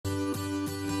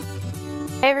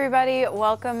Hey everybody,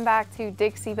 welcome back to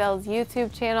Dixie Belle's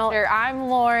YouTube channel. I'm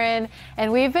Lauren,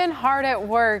 and we've been hard at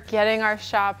work getting our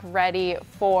shop ready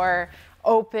for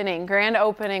grand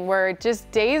opening. We're just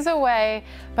days away,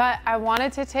 but I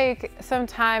wanted to take some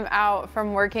time out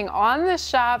from working on the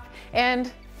shop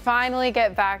and finally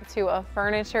get back to a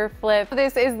furniture flip.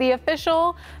 This is the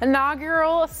official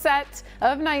inaugural set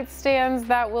of nightstands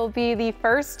that will be the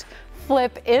first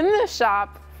flip in the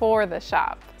shop for the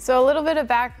shop. So a little bit of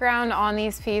background on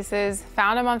these pieces.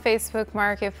 Found them on Facebook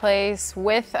Marketplace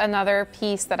with another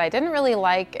piece that I didn't really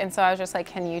like, and so I was just like,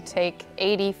 can you take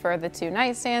 80 for the two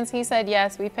nightstands? He said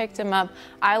yes, we picked them up.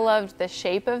 I loved the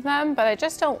shape of them, but I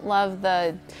just don't love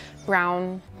the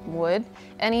brown wood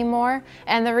anymore.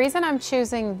 And the reason I'm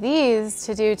choosing these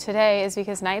to do today is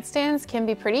because nightstands can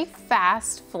be pretty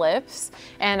fast flips,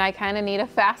 and I kind of need a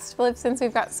fast flip since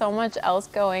we've got so much else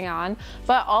going on.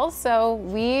 But also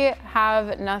we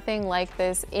have nothing like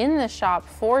this in the shop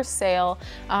for sale.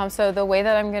 So the way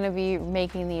that I'm going to be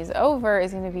making these over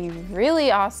is going to be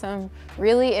really awesome,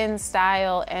 really in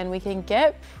style, and we can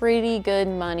get pretty good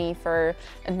money for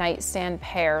a nightstand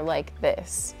pair like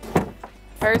this.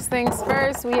 First things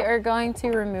first, we are going to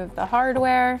remove the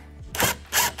hardware.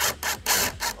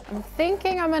 I'm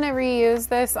thinking I'm gonna reuse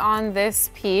this on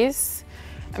this piece.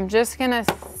 I'm just gonna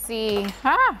see,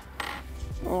 a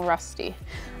little rusty.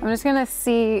 I'm just gonna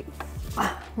see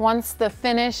once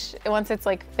it's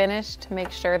like finished to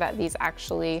make sure that these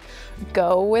actually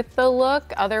go with the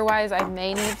look. Otherwise, I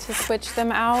may need to switch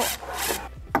them out.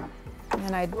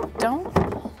 And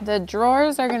the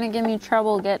drawers are gonna give me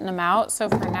trouble getting them out. So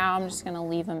for now, I'm just gonna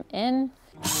leave them in.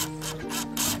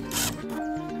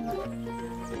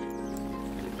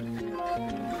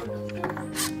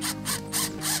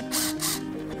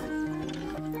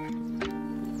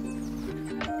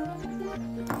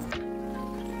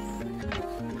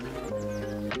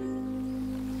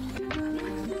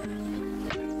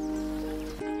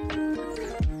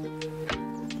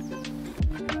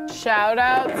 Shout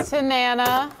out to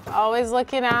Nana, always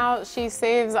looking out. She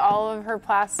saves all of her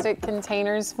plastic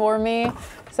containers for me.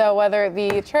 So whether it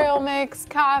be trail mix,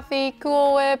 coffee,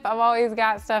 Cool Whip, I've always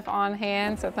got stuff on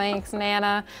hand. So thanks,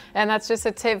 Nana. And that's just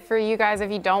a tip for you guys.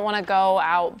 If you don't want to go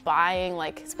out buying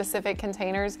like specific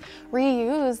containers,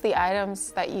 reuse the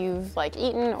items that you've like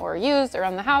eaten or used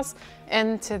around the house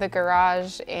into the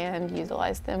garage and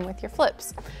utilize them with your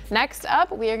flips. Next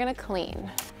up, we are going to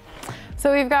clean.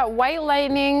 So we've got White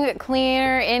Lightning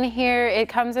cleaner in here. It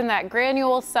comes in that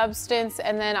granule substance,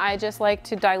 and then I just like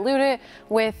to dilute it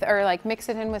with, or like mix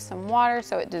it in with some water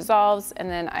so it dissolves, and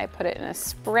then I put it in a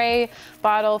spray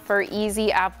bottle for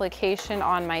easy application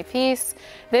on my piece.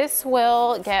 This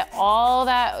will get all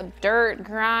that dirt,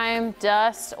 grime,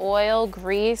 dust, oil,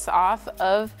 grease off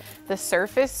of the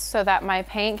surface so that my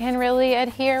paint can really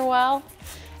adhere well.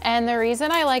 And the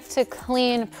reason I like to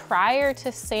clean prior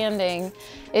to sanding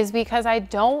is because I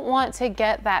don't want to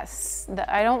get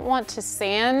I don't want to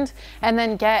sand and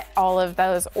then get all of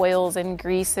those oils and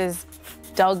greases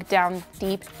dug down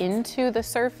deep into the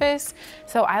surface.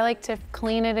 So I like to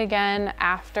clean it again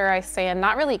after I sand,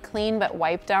 not really clean, but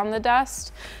wipe down the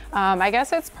dust. I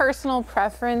guess it's personal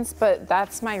preference, but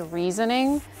that's my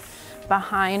reasoning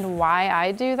behind why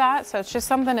I do that. So it's just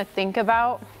something to think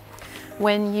about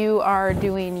when you are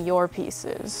doing your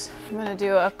pieces. I'm gonna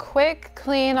do a quick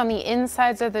clean on the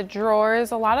insides of the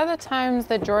drawers. A lot of the times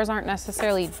the drawers aren't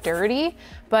necessarily dirty,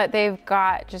 but they've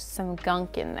got just some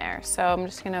gunk in there. So I'm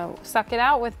just gonna suck it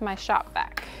out with my shop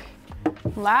vac.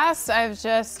 Last, I've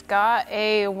just got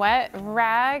a wet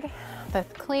rag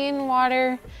with clean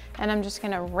water, and I'm just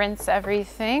gonna rinse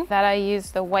everything that I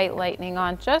use the White Lightning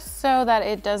on, just so that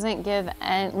it doesn't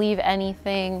leave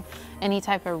any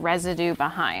type of residue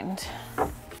behind.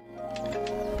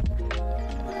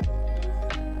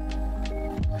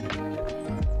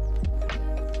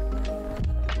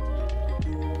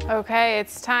 Okay,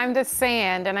 it's time to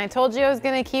sand, and I told you I was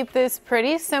gonna keep this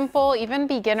pretty simple, even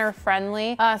beginner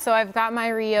friendly. So I've got my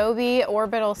Ryobi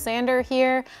orbital sander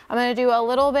here. I'm gonna do a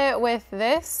little bit with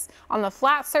this on the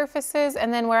flat surfaces,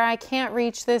 and then where I can't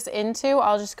reach this into,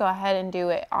 I'll just go ahead and do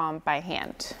it by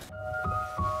hand.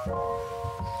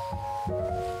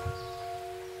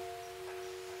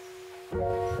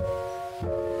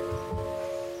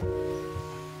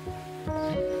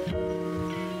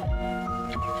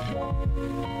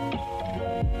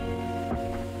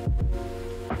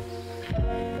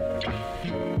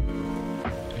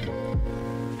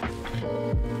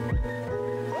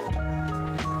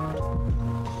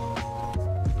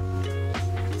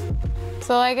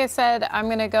 So like I said, I'm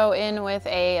gonna go in with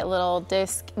a little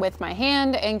disc with my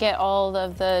hand and get all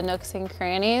of the nooks and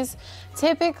crannies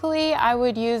Typically, I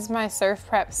would use my Surf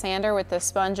Prep sander with the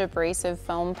sponge abrasive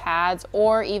foam pads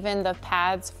or even the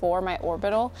pads for my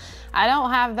orbital. I don't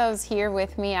have those here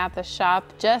with me at the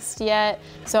shop just yet,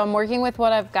 so I'm working with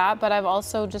what I've got, but I've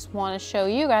also just want to show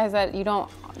you guys that you don't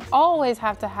always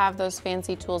have to have those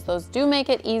fancy tools. Those do make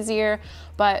it easier,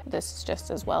 but this is just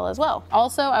as well.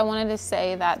 Also, I wanted to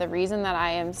say that the reason that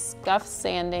I am scuff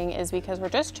sanding is because we're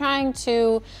just trying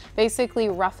to basically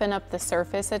roughen up the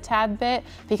surface a tad bit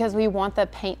because we want the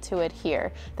paint to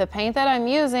adhere. The paint that I'm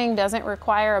using doesn't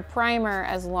require a primer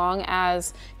as long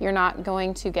as you're not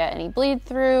going to get any bleed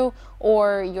through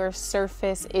or your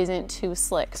surface isn't too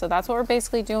slick. So that's what we're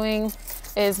basically doing,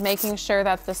 is making sure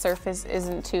that the surface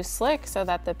isn't too slick so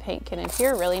that the paint can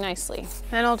adhere really nicely.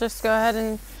 Then I'll just go ahead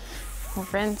and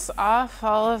rinse off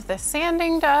all of the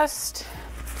sanding dust.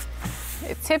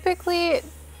 It typically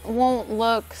won't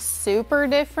look super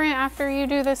different after you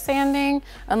do the sanding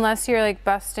unless you're like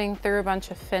busting through a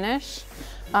bunch of finish.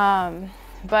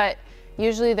 But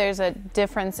usually there's a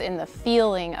difference in the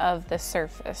feeling of the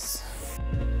surface.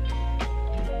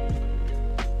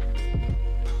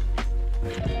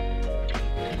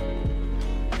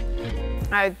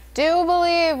 I do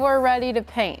believe we're ready to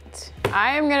paint.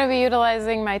 I am going to be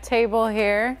utilizing my table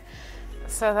here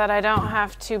so that I don't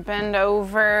have to bend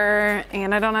over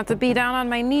and I don't have to be down on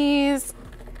my knees.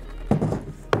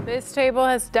 This table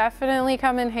has definitely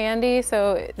come in handy,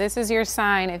 so this is your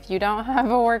sign. If you don't have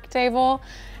a work table,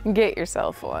 get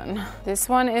yourself one. This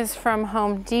one is from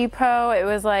Home Depot. It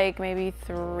was like maybe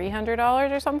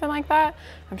 $300 or something like that.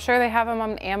 I'm sure they have them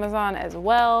on Amazon as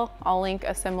well. I'll link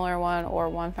a similar one or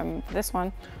one from this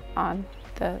one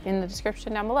in the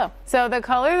description down below. So the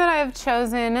color that I have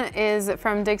chosen is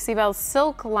from Dixie Belle's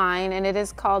Silk line, and it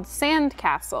is called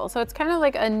Sandcastle. So it's kind of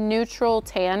like a neutral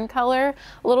tan color,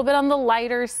 a little bit on the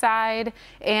lighter side,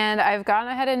 and I've gone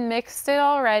ahead and mixed it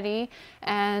already,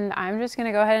 and I'm just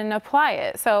gonna go ahead and apply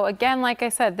it. So again, like I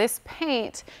said, this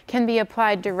paint can be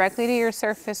applied directly to your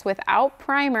surface without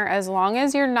primer as long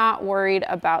as you're not worried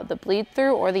about the bleed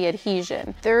through or the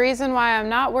adhesion. The reason why I'm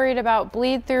not worried about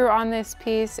bleed through on this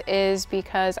piece is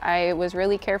because I was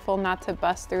really careful not to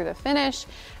bust through the finish,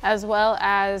 as well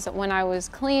as when I was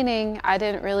cleaning, I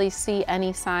didn't really see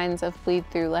any signs of bleed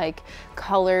through, like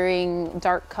coloring,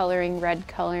 dark coloring, red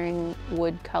coloring,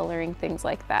 wood coloring, things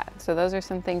like that. So those are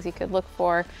some things you could look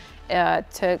for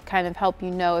to kind of help you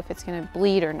know if it's going to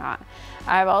bleed or not.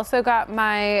 I've also got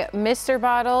my mister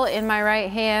bottle in my right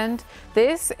hand.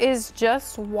 This is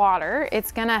just water.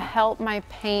 It's going to help my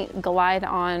paint glide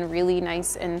on really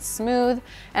nice and smooth.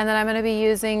 And then I'm going to be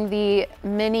using the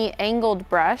mini angled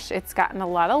brush. It's gotten a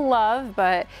lot of love,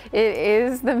 but it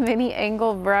is the mini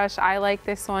angled brush. I like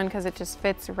this one because it just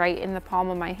fits right in the palm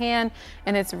of my hand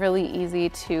and it's really easy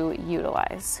to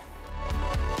utilize.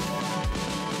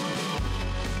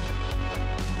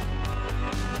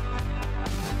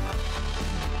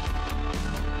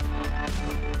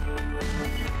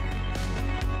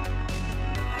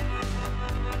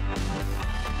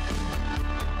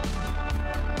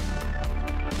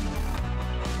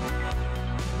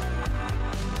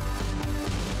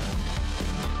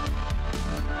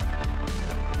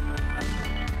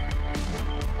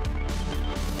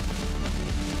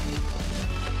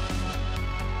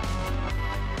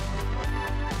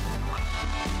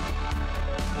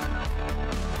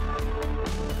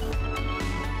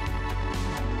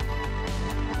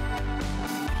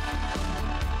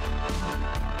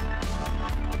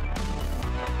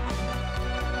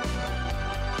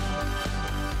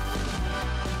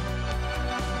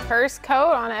 First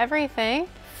coat on everything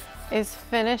is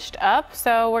finished up,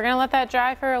 so we're gonna let that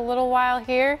dry for a little while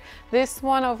here. This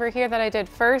one over here that I did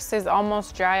first is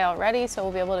almost dry already, so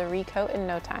we'll be able to recoat in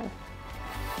no time.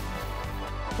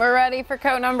 We're ready for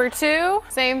coat number 2.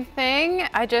 Same thing,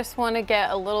 I just want to get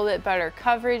a little bit better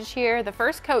coverage here. The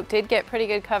first coat did get pretty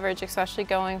good coverage, especially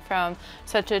going from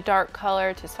such a dark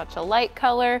color to such a light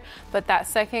color, but that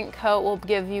second coat will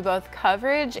give you both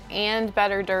coverage and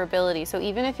better durability. So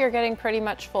even if you're getting pretty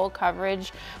much full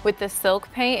coverage with the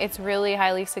silk paint, it's really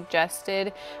highly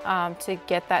suggested to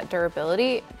get that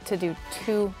durability to do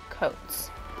 2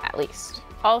 coats at least.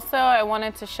 Also, I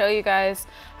wanted to show you guys,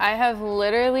 I have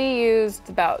literally used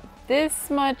about this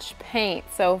much paint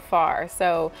so far.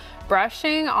 So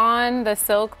brushing on the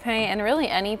silk paint and really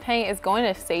any paint is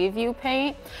going to save you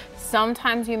paint.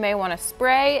 Sometimes you may want to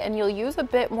spray and you'll use a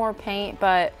bit more paint,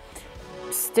 but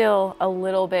still a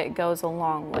little bit goes a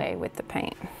long way with the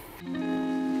paint.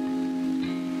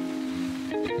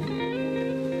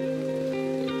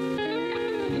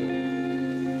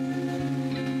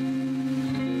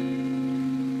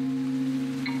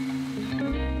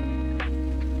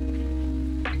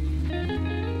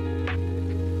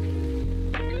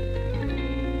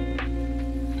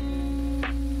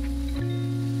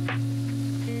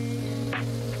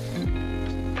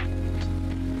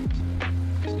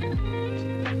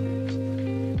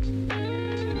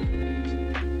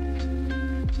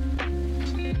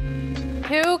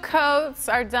 coats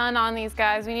are done on these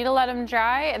guys. We need to let them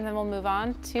dry and then we'll move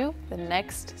on to the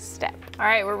next step. All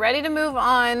right, we're ready to move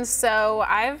on. So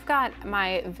I've got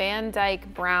my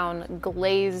Dyke Brown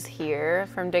Glaze here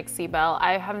from Dixie Belle.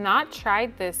 I have not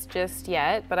tried this just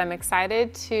yet, but I'm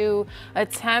excited to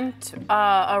attempt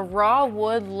a raw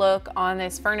wood look on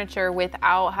this furniture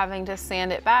without having to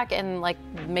sand it back and like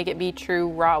make it be true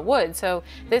raw wood. So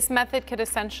this method could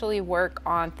essentially work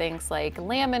on things like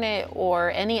laminate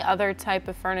or any other type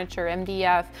of furniture,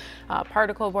 MDF,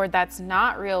 particle board that's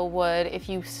not real wood if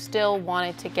you still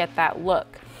wanted to get that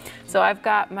look. So I've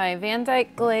got my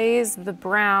Dyke Glaze, the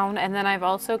brown, and then I've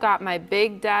also got my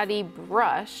Big Daddy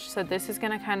brush. So this is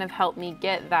gonna kind of help me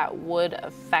get that wood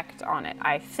effect on it,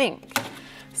 I think.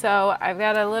 So I've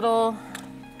got a little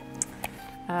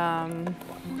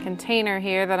container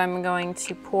here that I'm going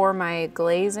to pour my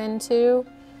glaze into,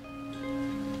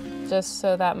 just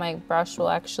so that my brush will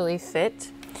actually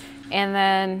fit. And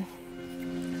then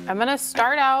I'm gonna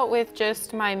start out with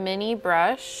just my mini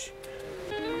brush,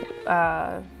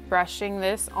 brushing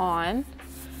this on.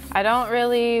 I don't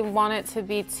really want it to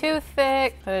be too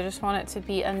thick, but I just want it to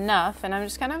be enough. And I'm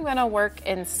just kind of gonna work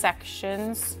in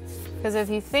sections, because if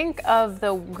you think of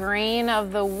the grain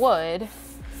of the wood,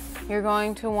 you're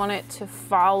going to want it to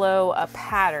follow a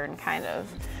pattern kind of.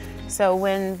 So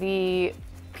when the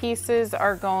pieces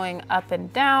are going up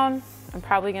and down, I'm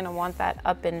probably gonna want that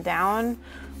up and down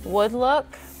wood look.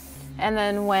 And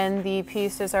then when the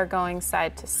pieces are going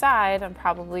side to side, I'm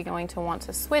probably going to want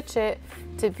to switch it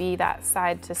to be that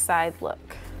side to side look.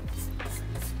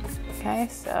 Okay,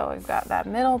 so we've got that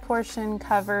middle portion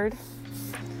covered.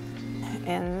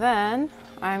 And then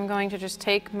I'm going to just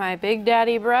take my Big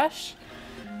Daddy brush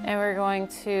and we're going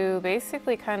to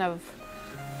basically kind of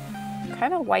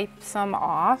wipe some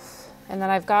off. And then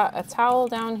I've got a towel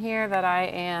down here that I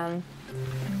am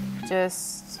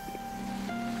just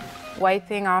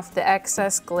wiping off the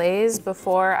excess glaze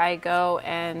before I go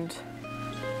and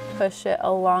push it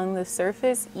along the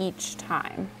surface each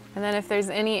time. And then if there's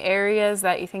any areas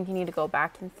that you think you need to go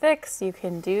back and fix, you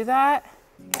can do that.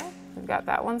 Okay, we've got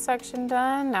that one section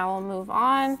done. Now we'll move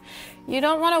on. You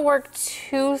don't want to work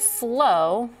too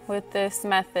slow with this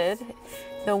method.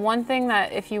 The one thing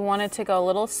that if you wanted to go a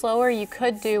little slower, you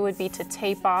could do would be to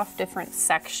tape off different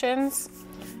sections.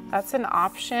 That's an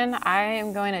option. I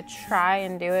am going to try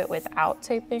and do it without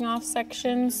taping off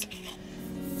sections.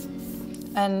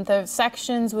 And the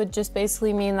sections would just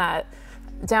basically mean that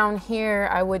down here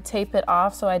I would tape it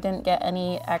off so I didn't get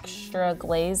any extra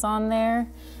glaze on there.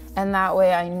 And that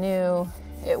way I knew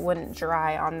it wouldn't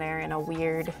dry on there in a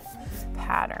weird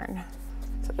pattern.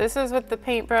 So this is with the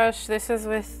paintbrush, this is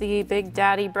with the Big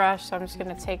Daddy brush. So I'm just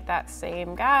gonna take that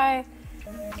same guy,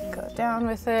 go down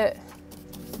with it.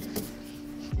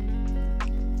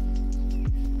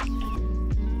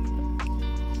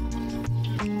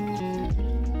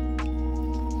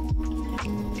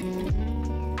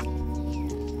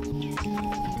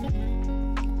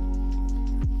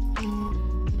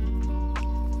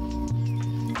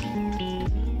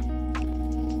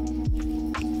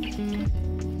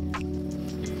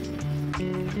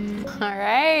 All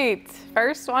right,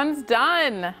 first one's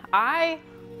done. I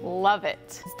love it.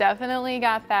 It's definitely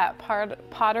got that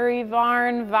Pottery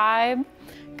barn vibe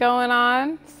going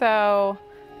on. So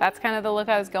that's kind of the look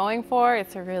I was going for.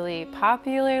 It's a really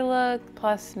popular look,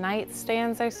 plus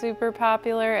nightstands are super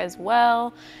popular as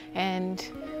well. And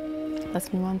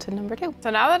let's move on to number 2.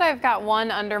 So now that I've got one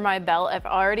under my belt, I've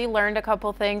already learned a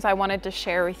couple things I wanted to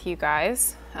share with you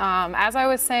guys. As I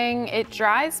was saying, it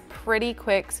dries pretty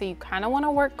quick, so you kind of want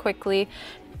to work quickly.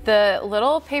 The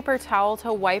little paper towel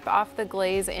to wipe off the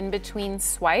glaze in between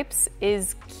swipes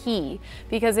is key,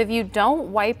 because if you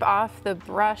don't wipe off the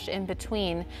brush in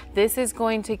between, this is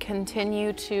going to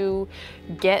continue to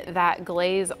get that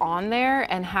glaze on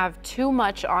there and have too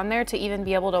much on there to even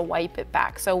be able to wipe it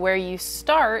back. So where you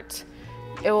start,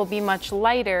 it will be much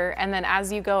lighter, and then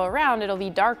as you go around, it'll be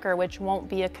darker, which won't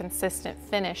be a consistent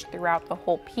finish throughout the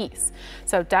whole piece.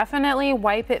 So definitely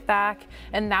wipe it back.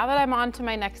 And now that I'm on to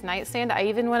my next nightstand, I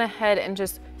even went ahead and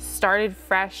just started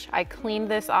fresh. I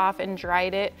cleaned this off and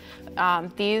dried it.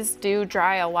 These do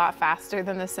dry a lot faster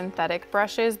than the synthetic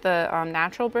brushes, the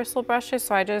natural bristle brushes.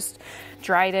 So I just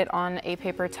dried it on a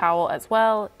paper towel as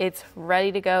well. It's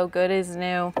ready to go, good as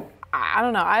new. I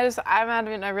don't know. I'm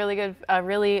having a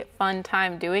really fun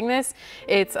time doing this.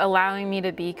 It's allowing me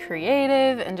to be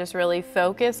creative and just really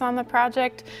focus on the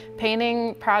project.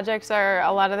 Painting projects are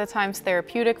a lot of the times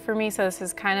therapeutic for me, so this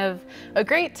is kind of a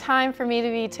great time for me to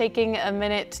be taking a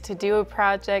minute to do a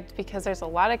project because there's a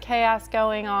lot of chaos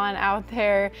going on out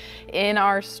there in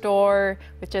our store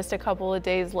with just a couple of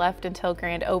days left until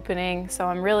grand opening. So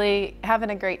I'm really having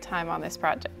a great time on this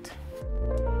project.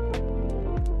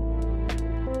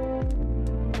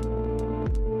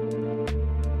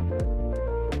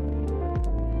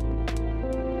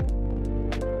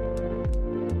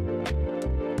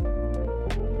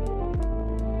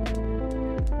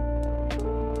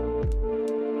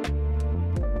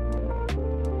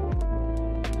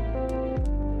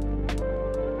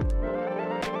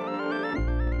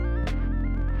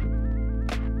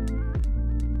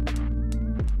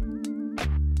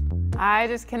 I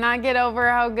just cannot get over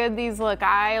how good these look.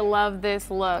 I love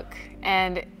this look.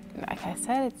 And like I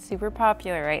said, it's super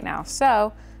popular right now.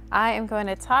 So I am going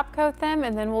to top coat them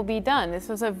and then we'll be done. This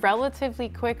was a relatively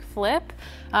quick flip.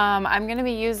 I'm gonna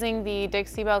be using the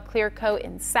Dixie Belle Clear Coat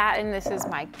in satin. This is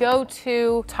my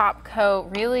go-to top coat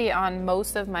really on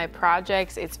most of my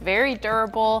projects. It's very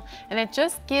durable and it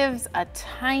just gives a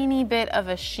tiny bit of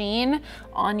a sheen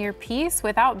on your piece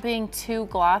without being too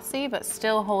glossy, but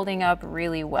still holding up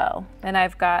really well. Then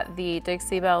I've got the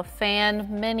Dixie Belle Fan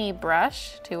Mini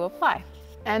Brush to apply.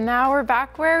 And now we're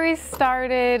back where we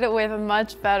started with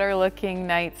much better looking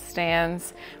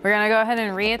nightstands. We're gonna go ahead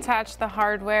and reattach the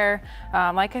hardware.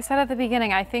 Like I said at the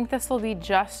beginning, I think this will be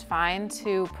just fine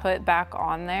to put back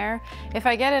on there. If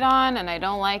I get it on and I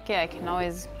don't like it, I can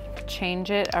always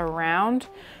change it around,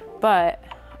 but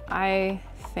I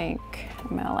think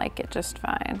I'm gonna like it just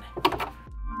fine.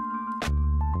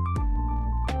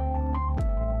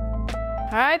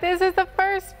 All right, this is the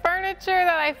first furniture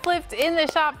that I flipped in the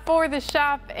shop for the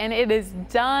shop, and it is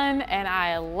done and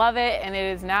I love it, and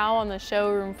it is now on the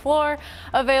showroom floor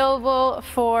available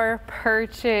for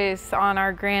purchase on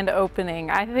our grand opening.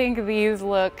 I think these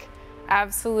look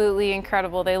absolutely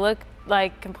incredible. They look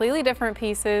like completely different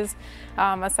pieces,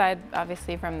 aside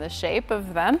obviously from the shape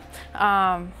of them.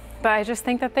 But I just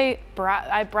think that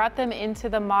I brought them into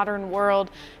the modern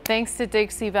world thanks to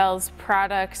Dixie Belle's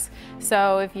products.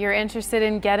 So if you're interested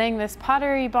in getting this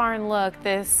Pottery barn look,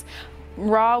 this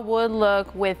raw wood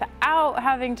look without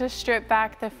having to strip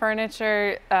back the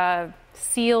furniture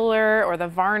sealer or the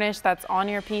varnish that's on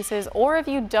your pieces, or if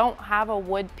you don't have a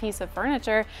wood piece of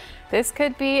furniture, this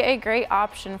could be a great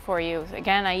option for you.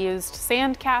 Again, I used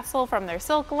Sandcastle from their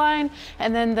silk line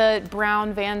and then the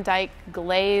brown Van Dyke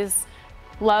Glaze.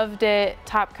 Loved it,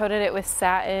 top coated it with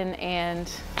satin,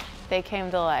 and they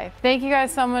came to life. Thank you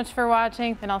guys so much for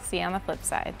watching, and I'll see you on the flip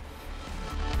side.